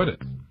 I've enjoyed it.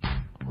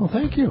 Well,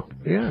 thank you.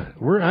 Yeah,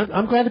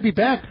 I'm glad to be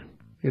back.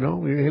 You know,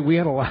 we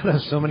had a lot of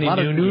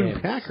noon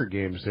Packer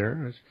games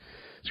there.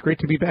 It's great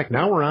to be back.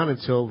 Now we're on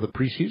until the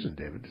preseason,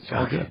 David. It's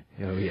all good.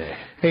 Oh, yeah.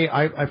 Hey,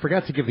 I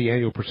forgot to give the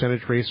annual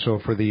percentage rate. So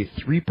for the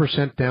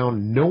 3%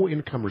 down, no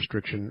income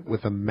restriction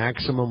with a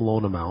maximum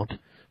loan amount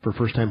for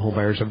first-time home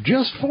buyers of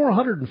just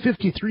 $453,100.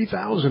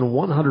 That's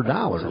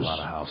a lot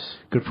of house.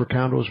 Good for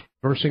condos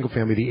or single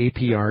family. The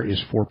APR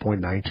is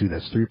 4.92.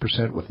 That's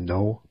 3% with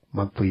no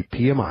monthly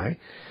PMI.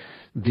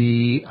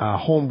 The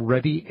home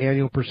ready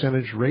annual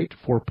percentage rate,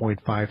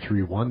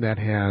 4.531. That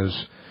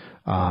has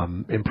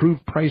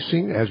improved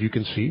pricing, as you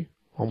can see,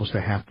 almost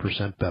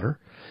 0.5% better,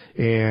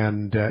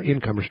 and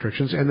income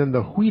restrictions. And then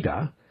the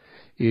HUIDA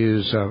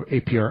is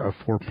APR of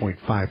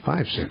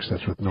 4.556.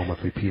 That's with no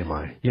monthly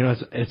PMI. You know,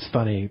 it's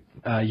funny.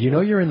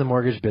 You're in the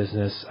mortgage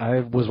business. I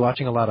was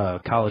watching a lot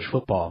of college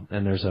football,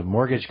 and there's a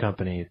mortgage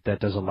company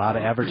that does a lot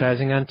of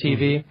advertising on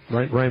TV. Mm-hmm.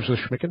 Right, rhymes with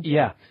Schmicken?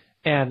 Yeah.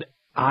 And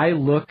I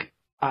look,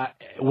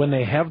 when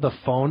they have the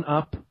phone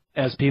up,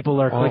 as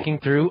people are clicking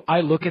through,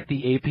 I look at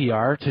the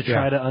APR to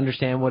try to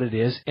understand what it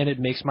is, and it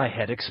makes my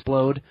head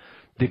explode.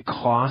 The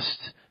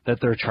cost that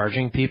they're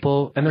charging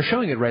people, and they're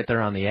showing it right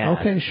there on the ad.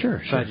 Okay,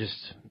 sure. So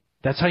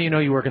that's how you know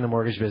you work in the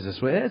mortgage business.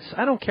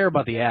 I don't care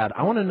about the ad.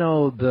 I want to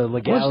know the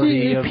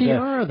legality of the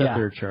APR that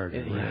they're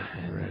charging.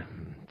 Right.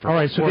 All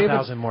right, so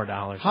 $4,000 more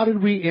dollars. How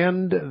did we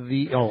end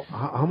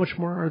how much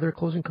more are their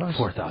closing costs?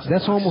 $4,000.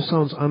 That almost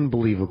sounds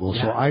unbelievable.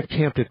 Yeah. So I've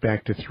tamped it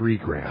back to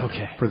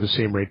 $3,000 for the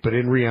same rate. But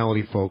in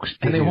reality, folks,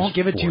 and they won't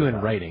give it to you in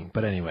writing.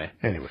 But anyway.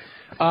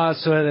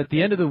 So at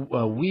the end of the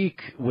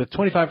week, with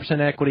 25%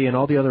 equity and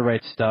all the other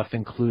right stuff,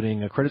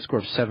 including a credit score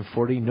of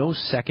 740, no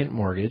second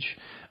mortgage,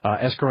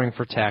 escrowing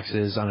for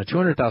taxes on a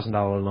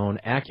 $200,000 loan,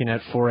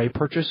 Accunet for a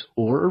purchase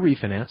or a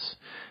refinance.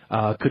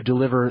 Could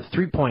deliver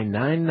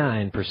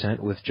 3.99%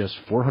 with just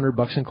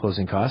 $400 in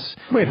closing costs.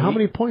 Wait, how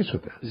many points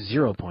with that?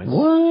 0 points.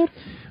 What?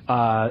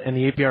 And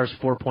the APR is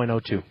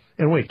 4.02.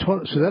 And wait,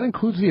 so that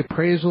includes the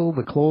appraisal,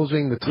 the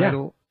closing, the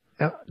title.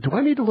 Yeah. Do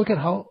I need to look at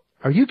how?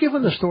 Are you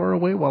giving the store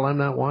away while I'm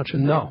not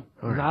watching? No,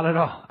 not at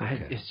all.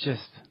 Okay. It's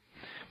just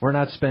we're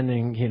not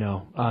spending, money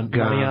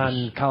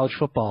on college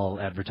football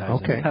advertising.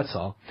 Okay, that's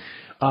all.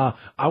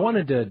 I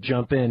wanted to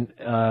jump in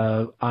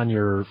on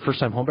your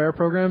first-time homebuyer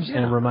programs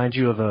and remind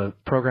you of a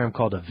program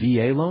called a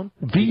VA loan.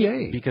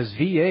 VA? Because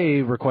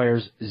VA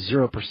requires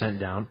 0%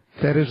 down.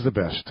 That is the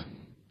best.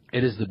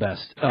 It is the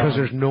best. Because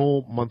there's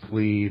no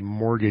monthly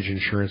mortgage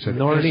insurance of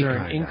nor any is there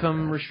kind. An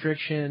income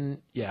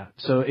restriction. Yeah.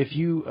 So if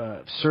you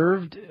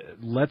served,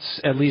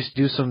 let's at least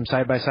do some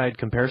side-by-side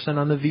comparison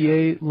on the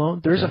VA loan.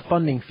 There's a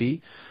funding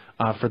fee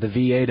for the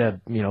VA to,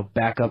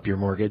 back up your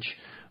mortgage,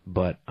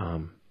 but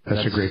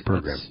that's a great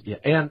program. Yeah,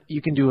 and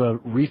you can do a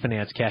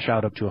refinance, cash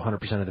out up to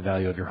 100% of the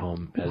value of your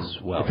home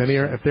as well.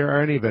 If there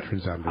are any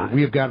veterans out there,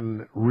 we have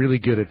gotten really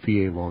good at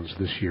VA loans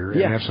this year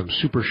and have some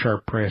super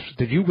sharp price.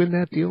 Did you win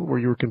that deal where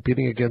you were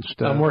competing against?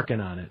 I'm working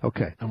on it.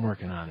 Okay, I'm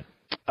working on it.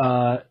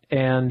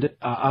 And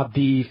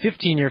the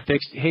 15-year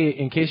fixed. Hey,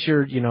 in case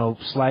you're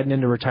sliding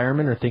into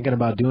retirement or thinking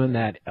about doing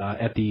that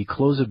at the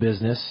close of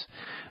business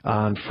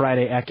on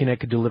Friday, Accunet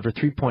could deliver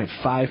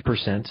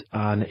 3.5%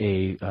 on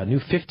a new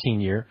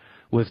 15-year.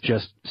 With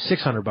just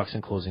 $600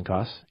 in closing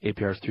costs.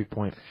 APR is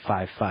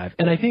 3.55.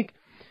 And I think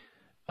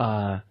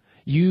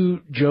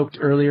you joked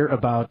earlier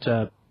about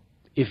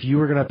if you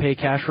were going to pay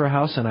cash for a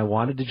house, and I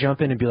wanted to jump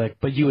in and be like,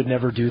 but you would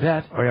never do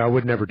that? Oh, yeah, I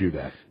would never do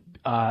that.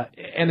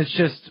 And it's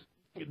just,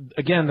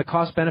 again, the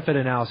cost-benefit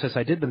analysis.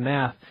 I did the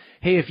math.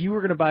 Hey, if you were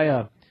going to buy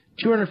a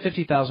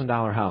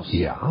 $250,000 house.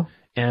 Yeah.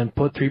 And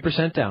put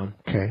 3% down.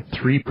 Okay,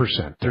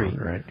 3%. 3.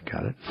 Right,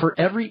 got it. For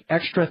every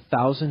extra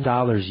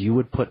 $1,000 you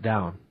would put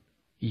down,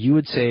 you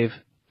would save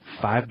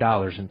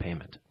 $5 in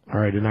payment. All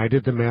right, and I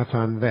did the math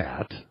on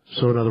that.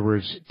 So in other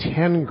words,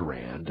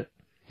 $10,000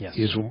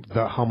 is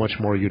how much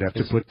more you'd have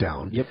to put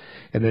down. Yep.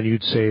 And then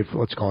you'd save,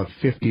 let's call it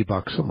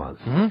 $50 a month.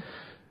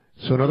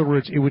 Mm-hmm. So in other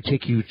words, it would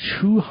take you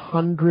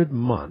 200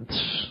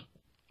 months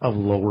of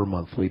lower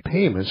monthly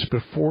payments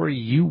before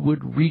you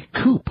would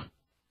recoup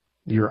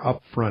your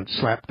upfront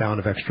slap down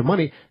of extra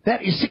money.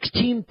 That is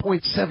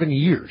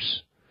 16.7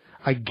 years.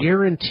 I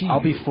guarantee I'll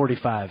be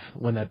 45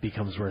 when that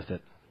becomes worth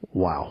it.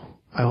 Wow.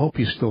 I hope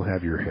you still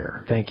have your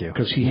hair. Thank you.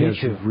 Because he has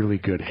really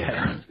good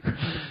hair.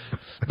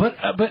 But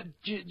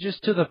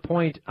just to the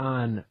point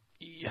on,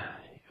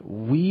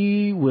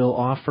 we will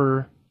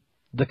offer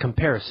the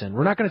comparison.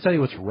 We're not going to tell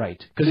you what's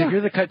right. Because if you're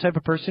the type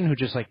of person who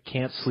just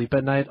can't sleep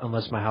at night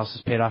unless my house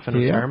is paid off in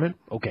retirement,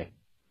 okay.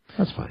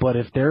 That's fine. But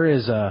if there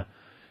is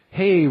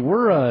hey,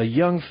 we're a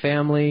young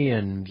family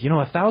and,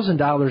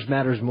 $1,000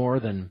 matters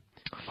more than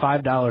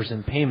 $5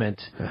 in payment,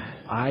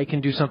 I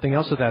can do something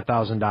else with that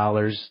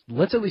 $1,000.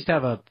 Let's at least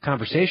have a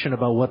conversation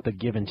about what the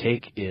give and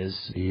take is.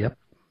 Yep.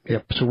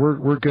 So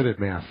we're good at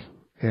math,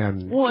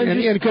 and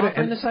good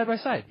at the side by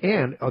side.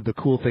 And the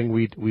cool thing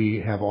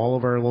we have all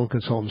of our loan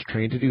consultants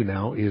trained to do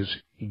now is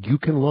you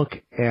can look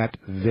at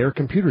their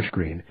computer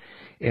screen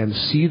and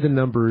see the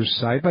numbers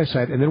side by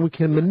side, and then we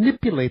can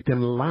manipulate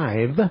them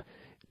live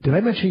Did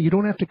I mention you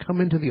don't have to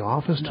come into the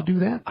office to do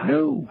that?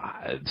 No.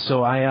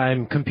 So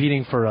I'm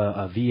competing for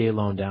a VA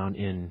loan down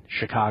in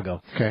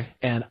Chicago. Okay.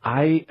 And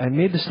I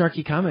made the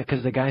snarky comment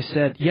because the guy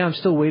said, yeah, I'm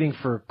still waiting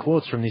for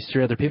quotes from these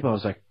 3 other people. I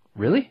was like,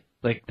 really?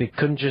 Like, they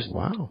couldn't just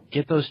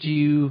get those to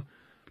you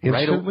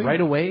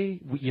right away?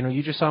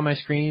 You just saw my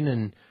screen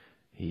and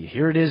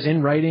here it is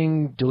in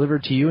writing,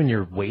 delivered to you, and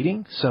you're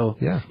waiting. So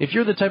if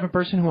you're the type of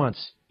person who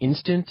wants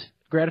instant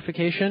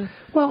gratification.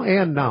 Well,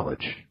 and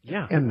knowledge.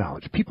 Yeah. And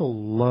knowledge.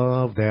 People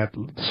love that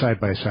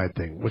side-by-side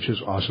thing, which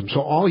is awesome.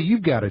 So all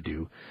you've got to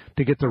do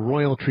to get the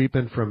royal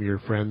treatment from your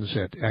friends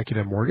at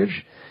Accunet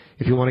Mortgage,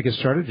 if you want to get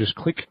started, just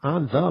click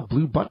on the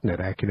blue button at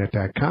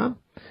Accunet.com.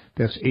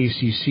 That's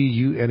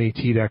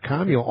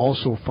ACCUNAT.com. You'll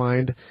also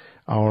find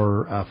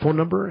our phone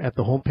number at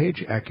the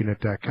homepage,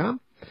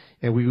 Accunet.com.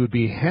 And we would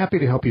be happy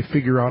to help you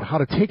figure out how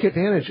to take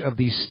advantage of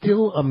these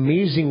still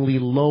amazingly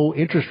low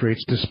interest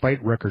rates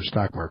despite record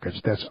stock markets.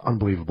 That's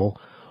unbelievable.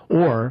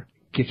 Or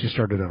get you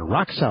started on a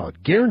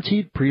rock-solid,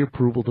 guaranteed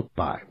pre-approval to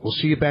buy. We'll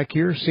see you back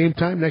here, same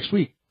time next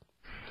week.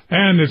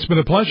 And it's been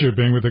a pleasure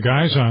being with the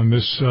guys on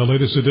this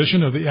latest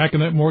edition of the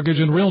Accunet Mortgage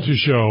and Realty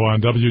Show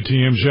on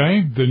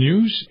WTMJ. The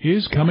news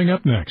is coming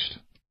up next.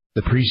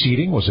 The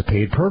preceding was a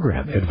paid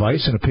program.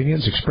 Advice and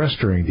opinions expressed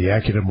during the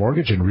Accunet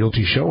Mortgage and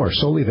Realty Show are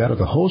solely that of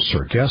the hosts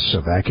or guests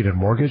of Accunet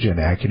Mortgage and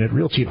Accunet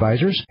Realty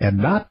Advisors and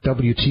not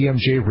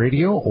WTMJ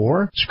Radio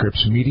or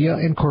Scripps Media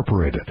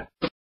Incorporated.